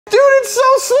Dude, it's so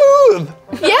smooth.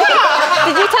 Yeah.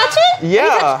 Did you touch it?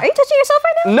 Yeah. Are you touching yourself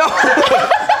right now? No.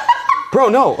 Bro,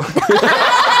 no.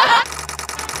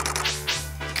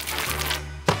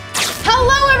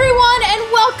 Hello, everyone, and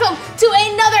welcome to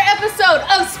another episode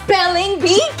of Spelling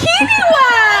Bee-Kini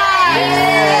Wax.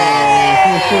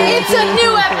 It's a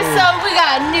new episode. We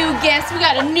got a new guest. We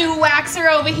got a new waxer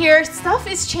over here. Stuff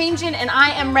is changing, and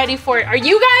I am ready for it. Are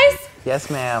you guys? Yes,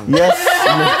 ma'am. Yes.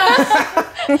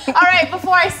 All right,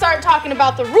 before I start talking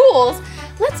about the rules,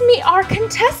 let's meet our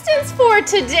contestants for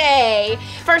today.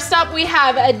 First up, we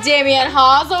have Damian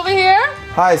Hawes over here.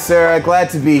 Hi, Sarah.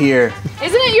 Glad to be here.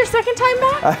 Isn't it your second time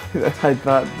back? I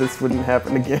thought this wouldn't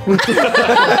happen again.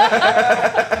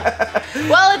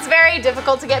 Well, it's very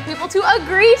difficult to get people to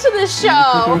agree to this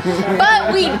show,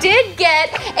 but we did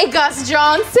get a Gus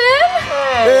Johnson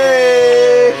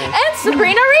Hey! and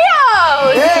Sabrina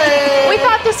Rios. Hey! We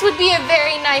thought this would be a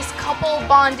very nice couple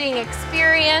bonding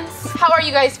experience. How are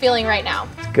you guys feeling right now?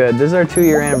 Good. This is our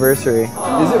 2-year anniversary. Is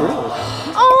it really?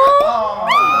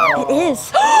 Oh, It is.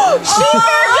 she forgot!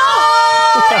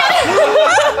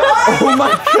 Oh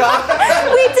my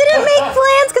God! We didn't make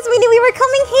plans because we knew we were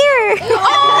coming here.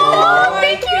 Oh,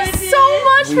 thank you so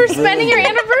much for spending your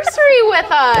anniversary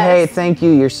with us. Hey, thank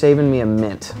you. You're saving me a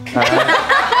mint. All right?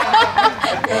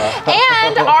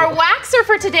 And our waxer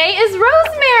for today is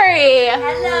Rosemary.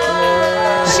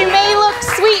 Hello. She may look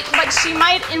sweet, but she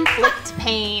might inflict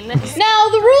pain. Now,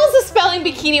 the rules of spelling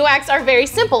bikini wax are very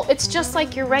simple. It's just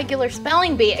like your regular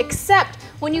spelling bee, except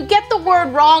when you get the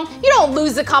word wrong, you don't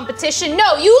lose the competition.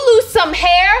 No, you lose some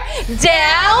hair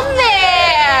down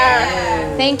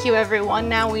there. Thank you, everyone.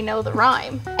 Now we know the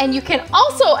rhyme. And you can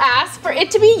also ask for it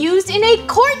to be used in a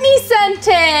Courtney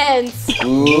sentence.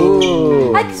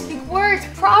 Ooh. I can speak words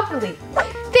properly.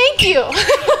 Thank you.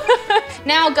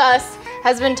 Now Gus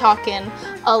has been talking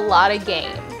a lot of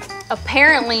game.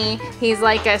 Apparently, he's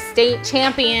like a state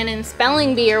champion in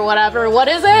spelling bee or whatever. What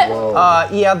is it?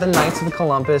 Yeah, the Knights of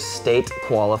Columbus state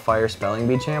qualifier spelling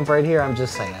bee champ right here. I'm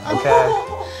just saying, okay?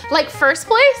 Like first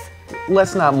place?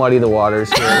 Let's not muddy the waters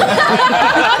here.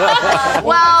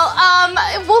 Well,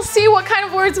 we'll see what kind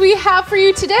of words we have for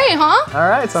you today, huh? All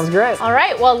right, sounds great. All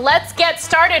right, well, let's get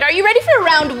started. Are you ready for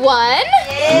round one?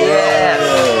 Yes.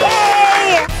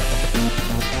 Yay.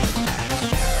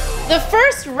 The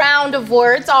first round of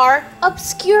words are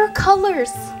obscure colors.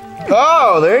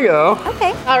 Oh, there you go.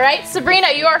 Okay. All right, Sabrina,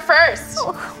 you are first.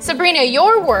 Sabrina,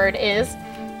 your word is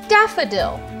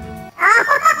daffodil.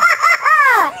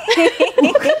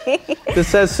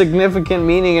 This has significant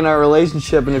meaning in our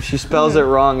relationship, and if she spells it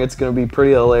wrong, it's going to be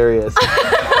pretty hilarious.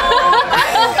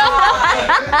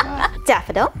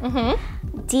 Daffodil.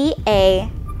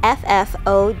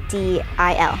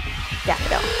 D-A-F-F-O-D-I-L.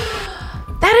 Daffodil.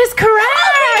 That is correct!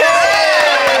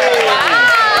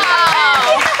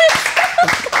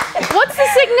 Wow! What's the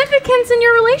significance in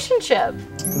your relationship?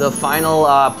 The final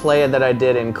play that I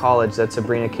did in college that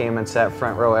Sabrina came and sat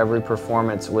front row every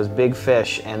performance was Big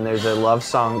Fish, and there's a love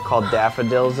song called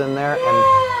Daffodils in there,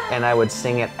 and I would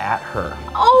sing it at her.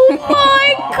 Oh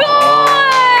my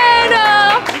God!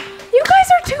 You guys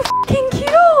are too fucking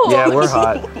cute! Yeah, we're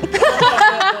hot.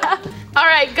 All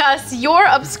right, Gus, your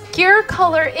obscure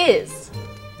color is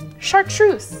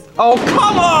chartreuse. Oh,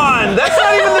 come on! That's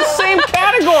not even the same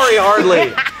category,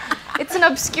 hardly. It's an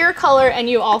obscure color, and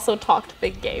you also talked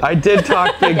big game. I did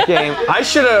talk big game. I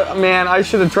should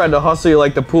have tried to hustle you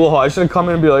like the pool hall. I should have come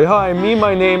in and be like, hi,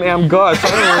 my name am Gus.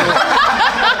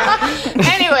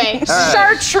 Anyway,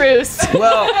 chartreuse.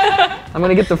 Well, I'm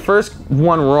gonna get the first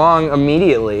one wrong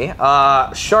immediately.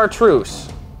 Chartreuse.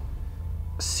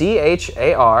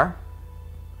 C-H-A-R-T-R.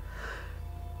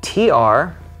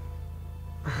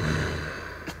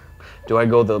 Do I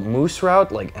go the moose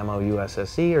route, like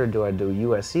M-O-U-S-S-E, or do I do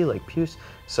U-S-E, like puce?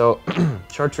 So,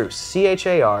 chartreuse,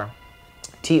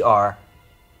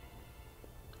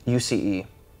 C-H-A-R-T-R-U-C-E.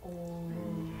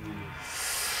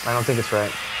 I don't think it's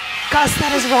right. Gus,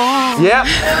 that is wrong. Yep.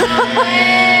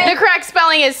 The correct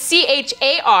spelling is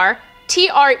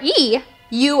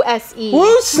C-H-A-R-T-R-E-U-S-E.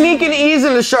 Woo, sneaking E's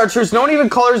into chartreuse. No one even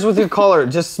colors with your color.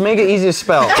 Just make it easy to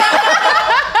spell.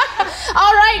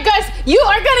 All right, Gus, you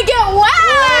are gonna get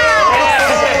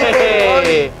waxed!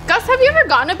 Hey. Gus, have you ever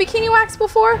gotten a bikini wax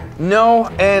before? No,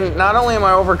 and not only am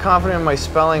I overconfident in my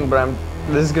spelling, but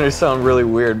this is gonna sound really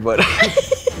weird, but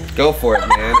Go for it,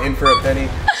 man. In for a penny.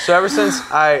 so ever since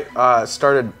I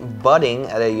started budding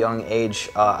at a young age,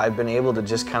 I've been able to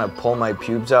just kind of pull my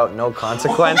pubes out, no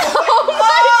consequence. Oh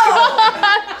my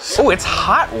God! Oh, it's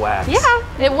hot wax. Yeah.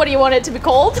 And what do you want it to be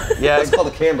cold? Yeah, It's called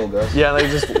a candle, Gus. yeah, they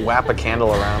just whap a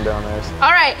candle around down there.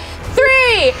 All right.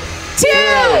 3, 2,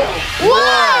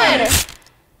 1.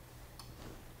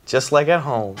 Just like at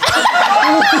home.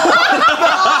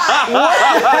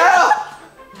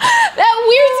 That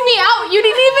weirds me out. You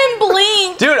didn't even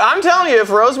blink. Dude, I'm telling you, if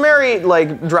Rosemary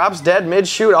like drops dead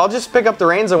mid-shoot, I'll just pick up the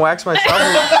reins and wax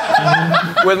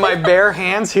myself with my bare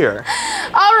hands here.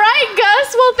 All right,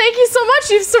 Gus. Well, thank you so much.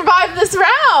 You've survived this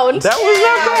round. That was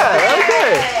not bad.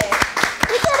 Okay.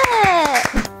 We did it.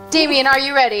 Damien, are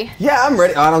you ready? Yeah, I'm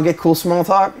ready. I don't get cool small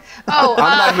talk. Oh,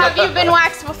 have you been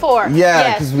waxed before? Yeah,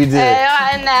 Yes. 'cause we did.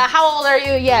 And how old are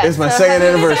you? Yes. It's my second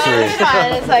anniversary. It's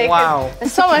fun. It's like, Wow.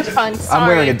 it's so much fun. Sorry. I'm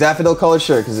wearing a daffodil colored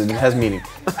shirt because it has meaning.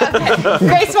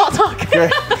 Great small talk. Okay,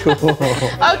 cool.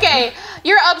 Okay,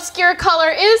 your obscure color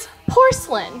is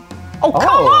porcelain. Oh,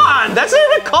 come on! That's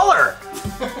not a color!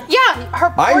 Yeah, her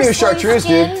porcelain I knew chartreuse,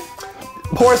 skin. dude.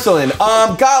 Porcelain.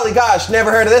 Golly gosh,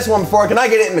 never heard of this one before. Can I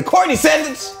get it in the Courtney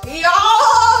sentence?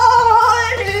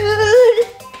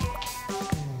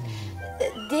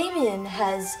 Damien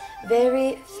has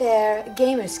very fair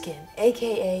gamer skin,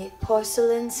 aka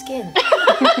porcelain skin.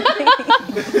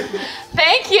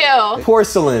 Thank you.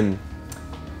 Porcelain.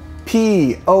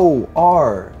 Porcelain.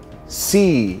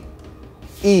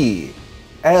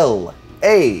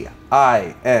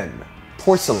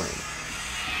 Porcelain.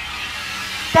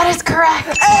 That is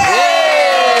correct.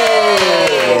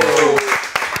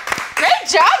 Great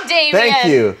job, Damien. Thank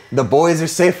you. The boys are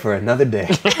safe for another day.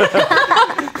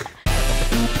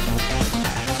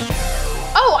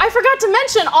 Oh, I forgot to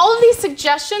mention, all of these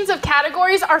suggestions of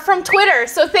categories are from Twitter.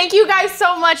 So thank you guys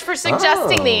so much for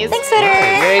suggesting these. Thanks, Twitter.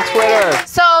 Hey, Twitter.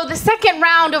 So the second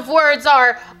round of words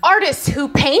are artists who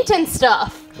paint and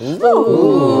stuff. Okay.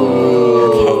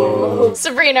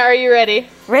 Sabrina, are you ready?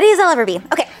 Ready as I'll ever be.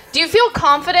 Okay. Do you feel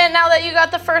confident now that you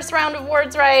got the first round of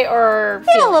words right, or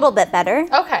Feel a little bit better.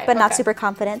 Okay, But not okay. super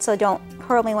confident, so don't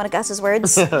hurl me one of Gus's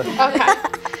words. Okay.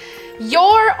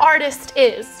 Your artist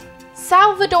is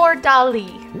Salvador Dali.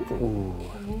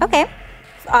 Okay.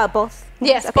 Both.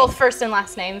 Yes, Okay. both first and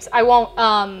last names. I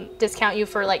won't discount you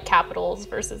for like capitals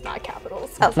versus not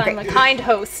capitals, because I'm a kind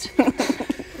host.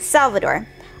 Salvador. Salvador.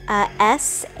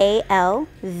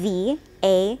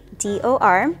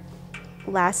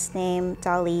 Last name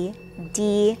Dali.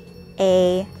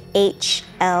 Dahli.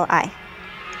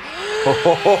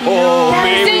 That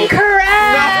is incorrect.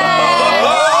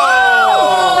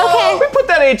 Okay. We put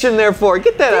that H in there for.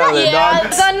 Get that out of there, Yeah, dog.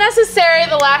 it's unnecessary.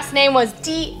 The last name was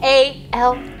Dali.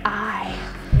 I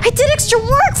did extra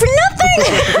work for nothing.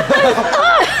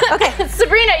 Okay.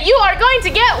 Sabrina, you are going to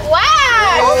get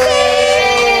waxed.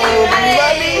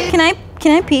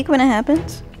 Can I peek when it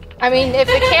happens? I mean, if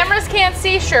the cameras can't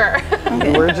see, sure.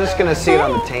 We're just gonna see it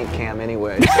on the tank cam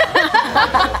anyway.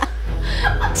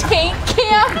 Tank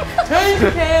cam. Tank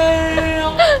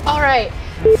cam. All right.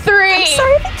 3, 2,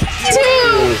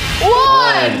 1.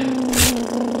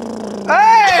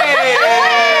 Hey!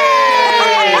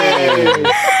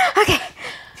 Okay.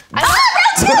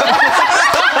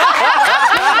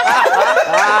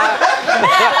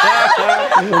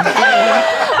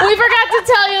 We forgot to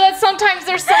tell you that sometimes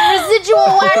there's some residual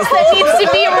wax that needs to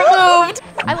be removed.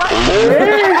 I love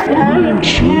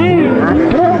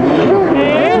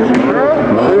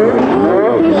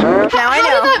Now I How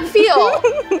know. did that feel?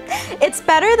 It's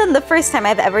better than the first time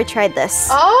I've ever tried this.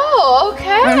 Oh,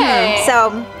 okay.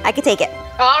 So I could take it.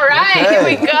 All right, Okay. here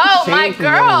we go, my Take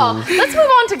girl. them. Let's move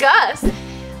on to Gus.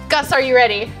 Gus, are you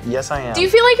ready? Yes, I am. Do you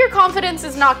feel like your confidence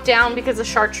is knocked down because of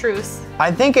chartreuse? I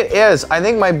think it is. I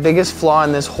think my biggest flaw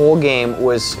in this whole game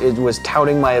was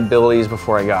touting my abilities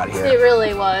before I got here. It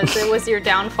really was. It was your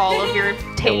downfall of your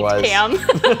taint was. cam.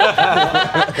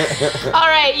 All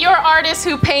right, your artist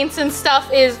who paints and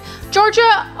stuff is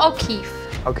Georgia O'Keeffe.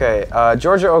 Okay,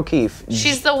 Georgia O'Keeffe.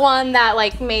 She's the one that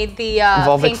like made the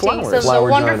Volvic paintings flowers. of the Flower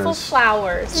wonderful ginas.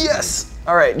 flowers. Yes.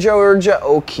 All right, Georgia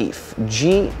O'Keeffe.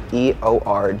 Georgiao''Keefe.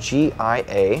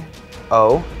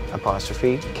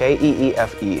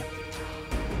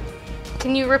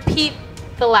 Can you repeat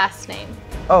the last name?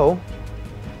 O-Keefe.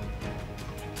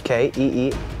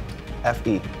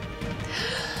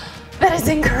 That is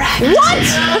incorrect. Are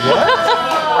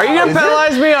you gonna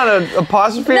penalize me on an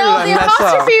apostrophe? or No, did the I mess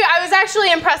apostrophe, Up? I was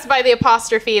actually impressed by the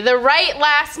apostrophe. The right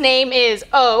last name is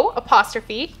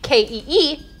O''Keeffe.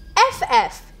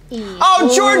 Oh,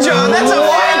 Georgia, that's a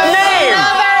fake name.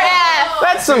 Another F.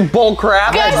 That's some bull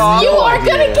crap. Gus, That's you are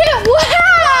gonna get waxed.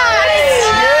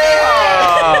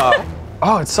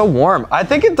 Oh, it's so warm. I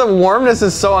think the warmness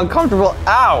is so uncomfortable.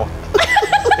 Ow.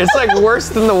 It's like worse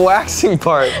than the waxing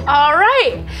part. All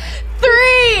right.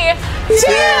 3, 2, 1.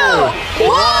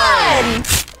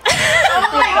 Oh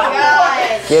my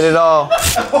god. Get it all.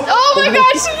 Oh my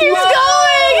gosh, she keeps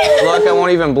going. Look, I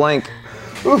won't even blink.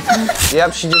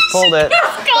 Yep, she just pulled it.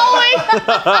 Keeps going.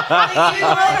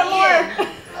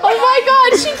 Oh my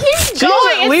God, she keeps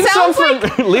going. Leave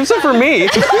some for me.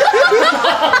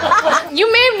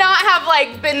 You may not have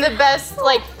like been the best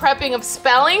like prepping of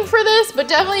spelling for this, but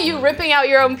definitely you ripping out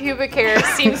your own pubic hair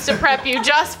seems to prep you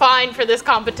just fine for this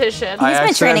competition. He's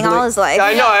been training all his life.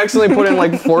 I know, I actually put in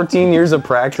like 14 years of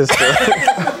practice for it.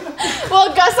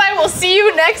 Well, Gus, I will see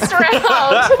you next round.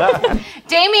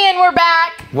 Damien, we're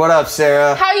back. What up,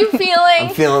 Sarah? How you feeling? I'm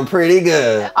feeling pretty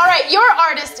good. All right, your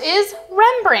artist is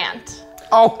Rembrandt.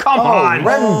 Oh, come on.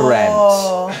 Rembrandt.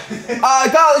 Golly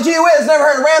gee whiz, never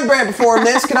heard of Rembrandt before,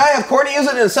 miss. Can I have Courtney use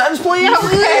it in a sentence, please? You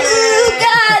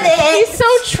got it. He's so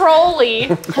trolly.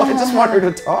 Well, I just want her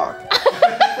to talk.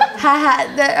 Haha,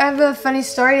 I have a funny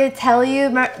story to tell you.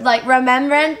 Like,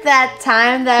 remember that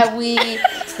time that we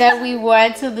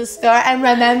went to the store, and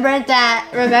remember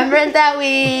that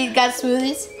we got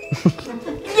smoothies?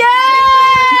 Yeah!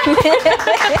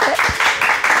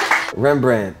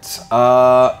 Rembrandt.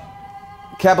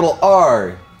 Capital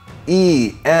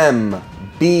R-E-M-B-R-A-N-D-T.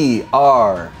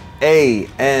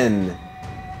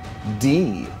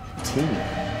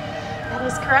 That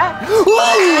is correct.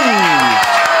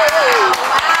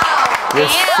 Your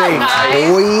fate, Nice.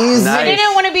 boys. I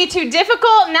didn't want to be too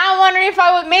difficult. Now I'm wondering if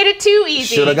I would have made it too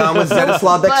easy. Should have gone with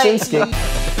Zenislav Beksinski.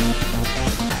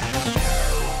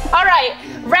 All right,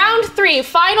 round 3,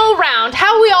 final round.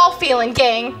 How we all feeling,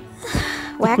 gang?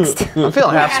 Waxed. I'm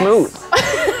feeling half smooth.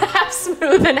 Half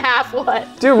smooth and half what?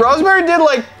 Dude, Rosemary did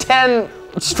like 10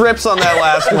 strips on that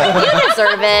last one. You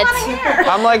deserve it.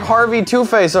 I'm like Harvey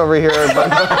Two-Face over here.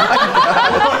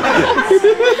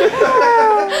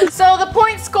 So the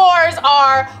point scores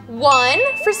are 1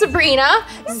 for Sabrina,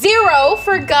 0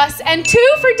 for Gus, and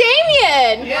 2 for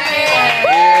Damien.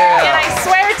 Yeah. And I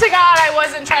swear to God, I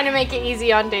wasn't trying to make it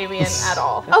easy on Damien at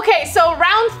all. Okay, so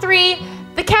round 3,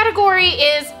 the category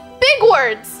is big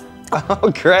words. Oh,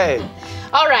 great.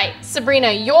 All right,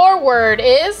 Sabrina, your word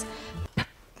is.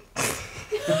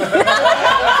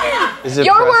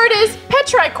 Your word is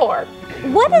petrichor.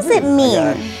 What does it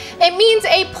mean? It means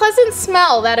a pleasant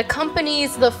smell that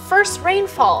accompanies the first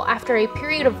rainfall after a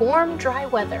period of warm, dry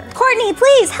weather. Courtney,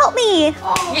 please help me.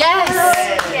 Yes.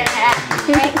 Yeah.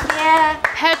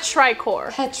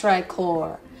 Petrichor.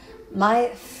 Petrichor. My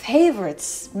favorite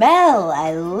smell.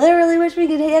 I literally wish we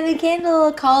could have a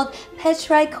candle called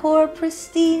Petrichor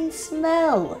Pristine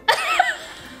Smell.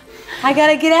 I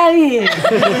gotta get out of here.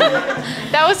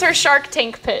 That was her Shark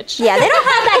Tank pitch. Yeah, they don't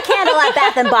have that candle at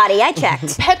Bath and Body. I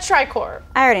checked. Petrichor.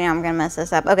 I already know I'm gonna mess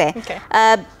this up. Okay. Okay.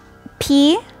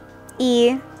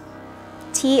 P-E-T-R-I-C-I-O-R-E.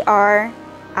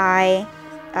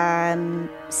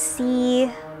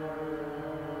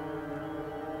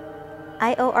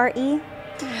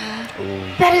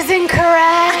 That is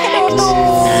incorrect. So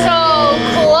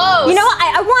close. You know what?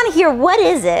 I want to hear, what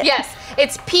is it? Yes,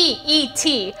 it's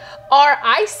P-E-T-R-I-C-H-O-R.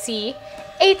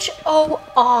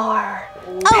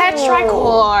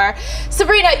 Petrichor.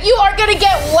 Sabrina, you are gonna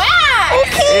get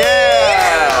whacked.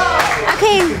 Yeah.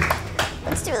 Okay,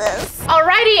 let's do this.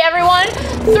 Alrighty, everyone.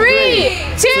 3,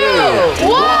 2,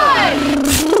 1.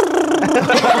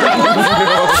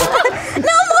 No more!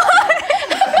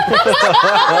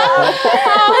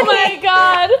 Oh my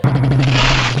God.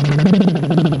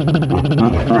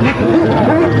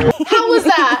 How was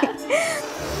that?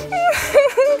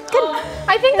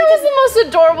 I think that was the most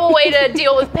adorable way to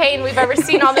deal with pain we've ever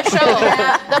seen on the show.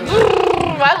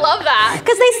 I love that.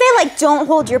 Because they say, like, don't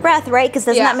hold your breath, right? Because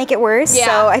doesn't that make it worse? Yeah.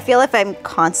 So I feel if I'm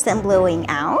constant blowing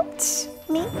out,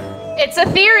 maybe. It's a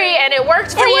theory and it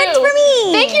worked for you. It worked for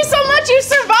me. Thank you so much, you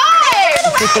survived.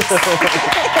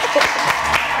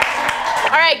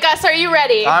 All right, Gus, are you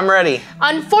ready? I'm ready.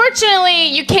 Unfortunately,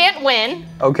 you can't win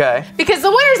Okay. because the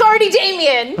winner's already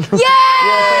Damien.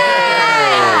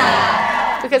 Yeah!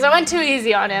 Because I went too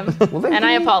easy on him, and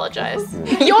I apologize.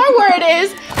 Your word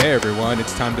is. Hey everyone,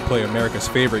 it's time to play America's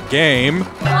favorite game.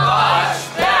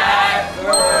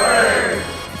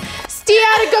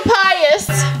 Stiatogopius.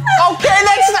 Okay,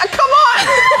 that's not, come on!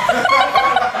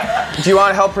 Do you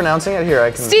want help pronouncing it? Here,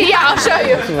 I can. Yeah, I'll show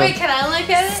you. Wait, can I look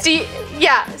at it?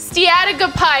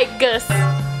 Stiatogopius.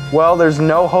 Well, there's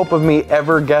no hope of me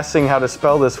ever guessing how to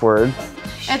spell this word.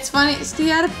 It's funny.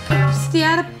 Stiatogopius.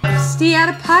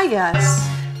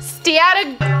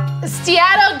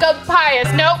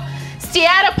 Stiatogopius. Nope.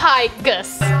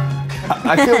 Stiatopigus.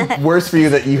 I feel worse for you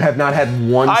that you have not had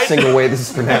one single way this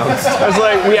is pronounced. I was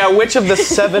like, yeah, which of the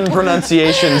 7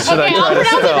 pronunciations should I Okay, try I'll to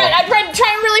pronounce it spell? right. I'm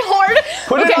trying really hard.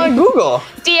 Put it on Google.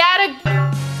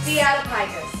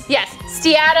 Stiatopigus. Yes,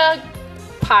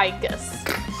 Stiatopigus.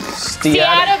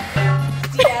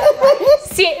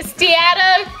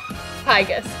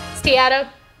 Stiatopigus.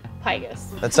 Pygus.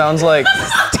 That sounds like.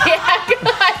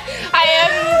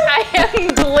 I am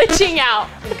glitching out.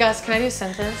 Gus, can I do a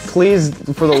sentence? Please,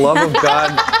 for the love of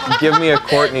God, give me a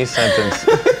Courtney sentence.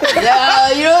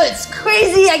 You know, it's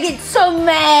crazy. I get so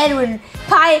mad when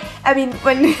Gus,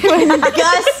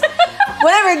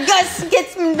 whenever Gus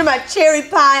gets into my cherry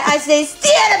pie, I say,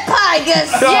 stay out of pie,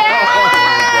 Gus.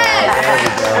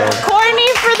 Yes!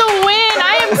 Courtney for the win.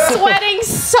 I am sweating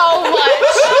so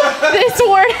much. This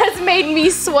word has made me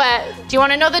sweat. Do you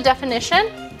want to know the definition?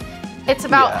 It's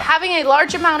about having a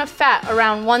large amount of fat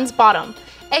around one's bottom,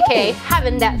 aka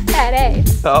having that fat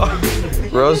ass. Oh,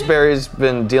 Roseberry's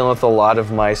been dealing with a lot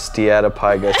of my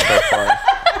steatopygus so far.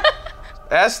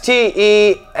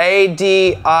 STEADIPIGUS.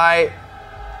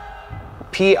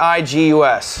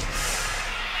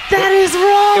 That is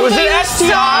wrong. It was an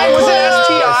STI. Was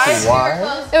it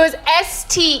STI? It was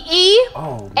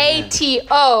STEATO.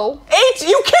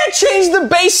 You can't change the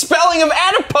base spelling of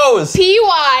adipose.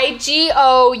 PYGOUS.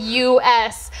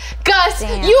 Gus,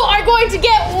 you are going to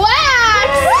get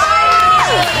waxed!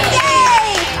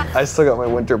 Yay! I still got my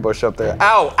winter bush up there.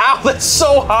 Ow, ow, that's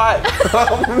so hot.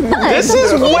 This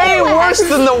is way worse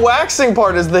than the waxing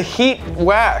part, is the heat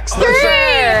wax. 3, 2,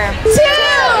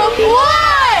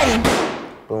 1!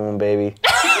 Boom, baby.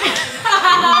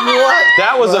 What?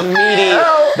 That was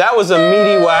a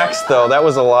meaty wax though. That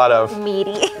was a lot of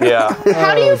Meaty. Yeah.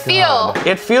 How do you feel?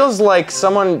 It feels like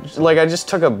someone, like I just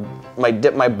took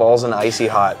dipped my balls in icy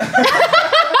hot. Dude,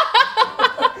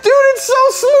 it's so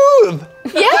smooth.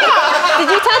 Yeah. Did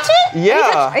you touch it?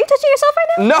 Yeah. Are you touching yourself right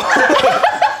now? No.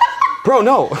 Bro,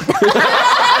 no.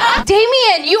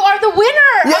 Damien, you are the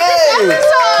winner of this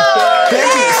episode.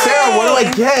 Thank you, Sarah. What do I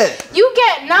get? You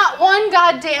get not one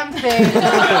goddamn thing.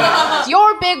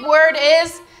 Your big word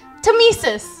is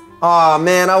Tamesis. Aw,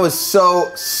 man, I was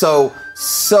so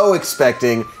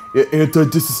expecting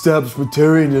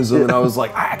anti-disestablishmentarianism, and I was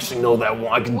like, I actually know that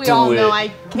one. I can do it. We all know I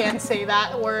can't say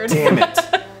that word. Damn it.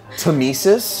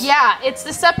 Tamesis? Yeah, it's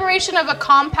the separation of a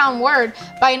compound word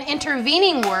by an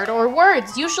intervening word or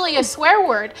words, usually a swear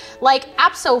word, like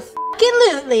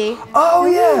abso-fucking-lutely. Oh,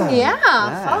 yeah. Yeah,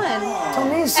 fun.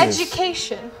 Tamesis.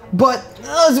 Education. But,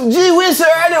 gee whiz, sir,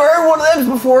 I never heard one of them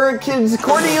before. Kids,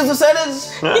 Courtney use a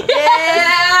sentence.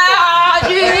 Yeah!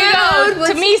 Here we go.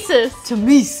 Tamesis.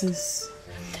 Tamesis.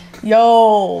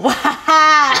 Yo. I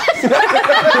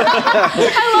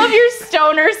love your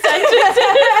stoner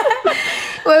sentences.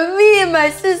 When me and my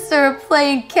sister are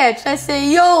playing catch, I say,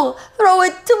 yo, throw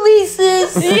it to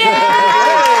Tamesis.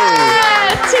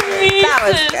 Yeah! Tamesis. That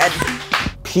was good.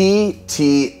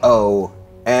 PTOMESIS.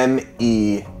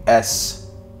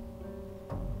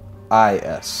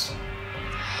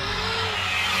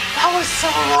 That was so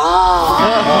wrong.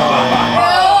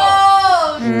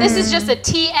 No. This is just a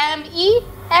TMESIS.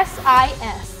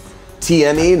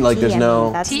 TME? Like there's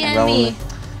no... That's TME.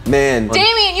 Man.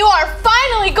 Damien, you are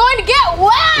finally going to get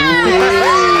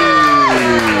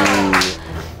waxed!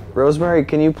 Rosemary,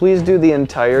 can you please do the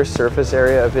entire surface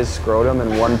area of his scrotum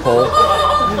in one pull?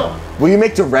 Will you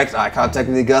make direct eye contact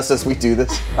with me, Gus, as we do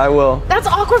this? I will. That's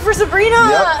awkward for Sabrina.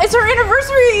 Yep. It's her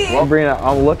anniversary. Sabrina,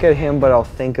 I'll look at him, but I'll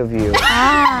think of you. All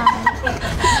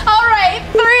right,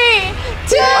 3,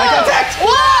 2, Eye contact.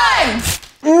 1.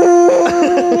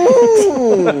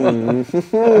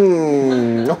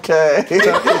 Okay.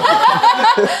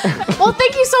 Well,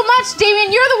 thank you so much,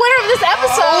 Damien. You're the winner of this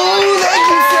episode. Oh,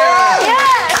 thank you, Sarah.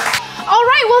 Yes. All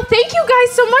right, well, thank you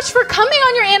guys so much for coming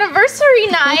on your anniversary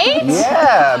night.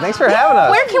 Yeah, thanks for having us.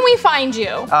 Where can we find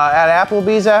you? At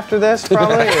Applebee's after this,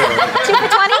 probably. 2 for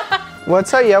 20?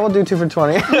 What's that? Yeah, we'll do 2 for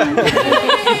 20.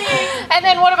 And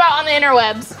then what about on the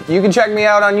interwebs? You can check me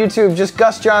out on YouTube, just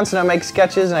Gus Johnson. I make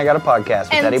sketches and I got a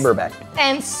podcast with Eddie Burback.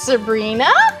 And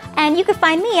Sabrina? And you can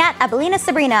find me at Abelina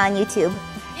Sabrina on YouTube.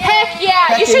 Heck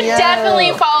yeah, you should yeah.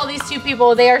 definitely follow these two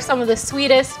people. They are some of the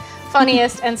sweetest,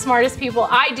 funniest, and smartest people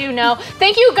I do know.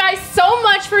 Thank you guys so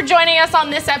much for joining us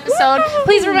on this episode.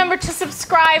 Please remember to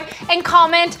subscribe and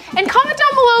comment down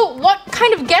below what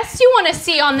kind of guests you want to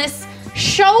see on this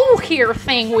show here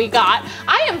thing we got.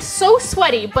 I am so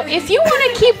sweaty, but if you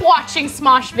want to keep watching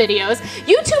Smosh videos,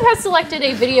 YouTube has selected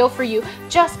a video for you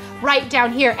just right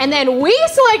down here. And then we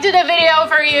selected a video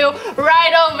for you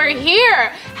right over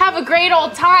here. Have a great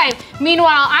old time.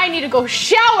 Meanwhile, I need to go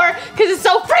shower because it's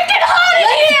so freaking hot in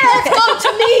here. Let's go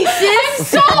to me, sis. I'm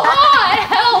so hot.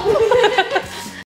 Help.